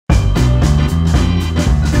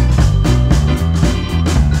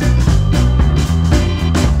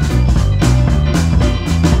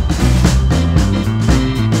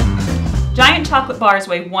bars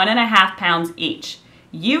weigh 1.5 pounds each.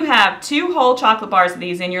 You have 2 whole chocolate bars of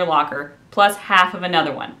these in your locker, plus half of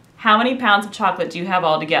another one. How many pounds of chocolate do you have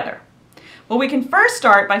altogether? Well, we can first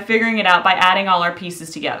start by figuring it out by adding all our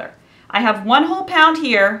pieces together. I have 1 whole pound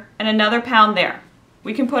here and another pound there.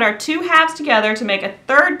 We can put our 2 halves together to make a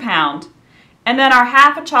 1/3 pound, and then our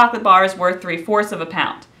half a chocolate bar is worth 3/4 of a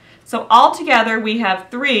pound. So altogether we have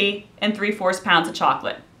 3 3/4 pounds of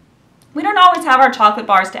chocolate. We don't always have our chocolate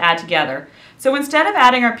bars to add together, so instead of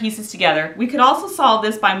adding our pieces together, we could also solve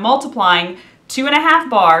this by multiplying 2.5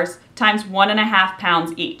 bars times 1.5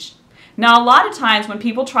 pounds each. Now a lot of times when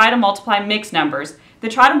people try to multiply mixed numbers, they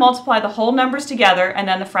try to multiply the whole numbers together and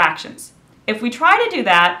then the fractions. If we try to do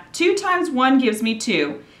that, 2 times 1 gives me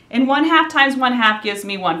 2, and 1/2 times 1/2 gives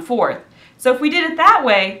me 1/4. So if we did it that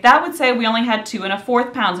way, that would say we only had 2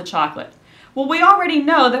 1/4 pounds of chocolate. Well, we already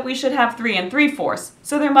know that we should have 3 3/4,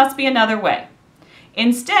 so there must be another way.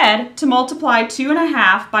 Instead, to multiply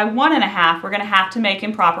 2.5 by 1.5, we're going to have to make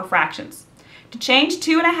improper fractions. To change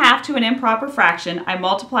 2.5 to an improper fraction, I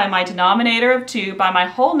multiply my denominator of 2 by my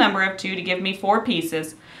whole number of 2 to give me 4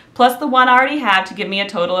 pieces, plus the 1 I already have to give me a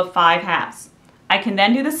total of 5 halves. I can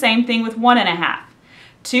then do the same thing with 1.5.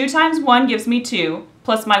 2 times 1 gives me 2,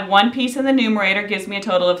 plus my 1 piece in the numerator gives me a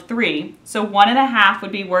total of 3, so 1.5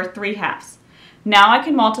 would be worth 3 halves. Now I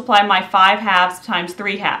can multiply my 5 halves times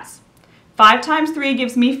 3 halves. 5 times 3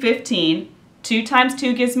 gives me 15, 2 times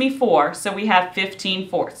 2 gives me 4, so we have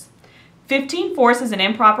 15/4. 15/4 is an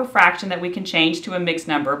improper fraction that we can change to a mixed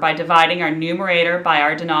number by dividing our numerator by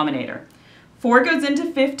our denominator. 4 goes into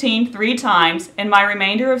 15 3 times, and my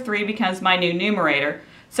remainder of 3 becomes my new numerator,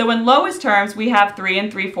 so in lowest terms we have 3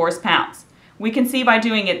 3/4 pounds. We can see by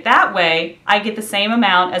doing it that way, I get the same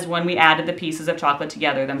amount as when we added the pieces of chocolate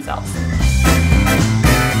together themselves.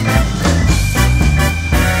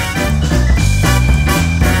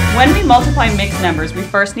 When we multiply mixed numbers, we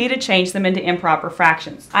first need to change them into improper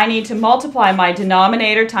fractions. I need to multiply my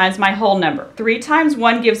denominator times my whole number. 3 times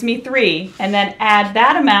 1 gives me 3, and then add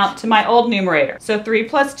that amount to my old numerator. So 3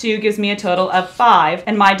 plus 2 gives me a total of 5,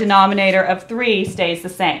 and my denominator of 3 stays the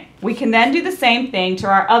same. We can then do the same thing to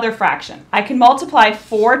our other fraction. I can multiply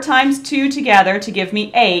 4 times 2 together to give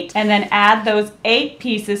me 8, and then add those 8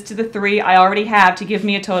 pieces to the 3 I already have to give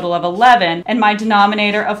me a total of 11, and my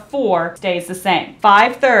denominator of 4 stays the same.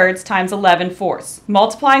 5/3 times 11/4.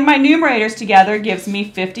 Multiplying my numerators together gives me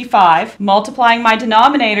 55. Multiplying my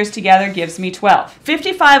denominators together gives me 12.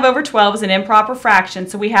 55 over 12 is an improper fraction,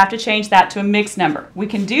 so we have to change that to a mixed number. We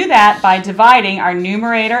can do that by dividing our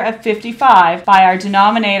numerator of 55 by our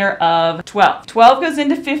denominator of 12. 12 goes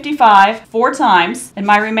into 55 4 times, and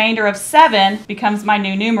my remainder of 7 becomes my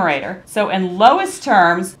new numerator. So in lowest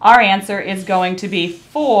terms, our answer is going to be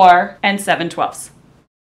 4 7/12.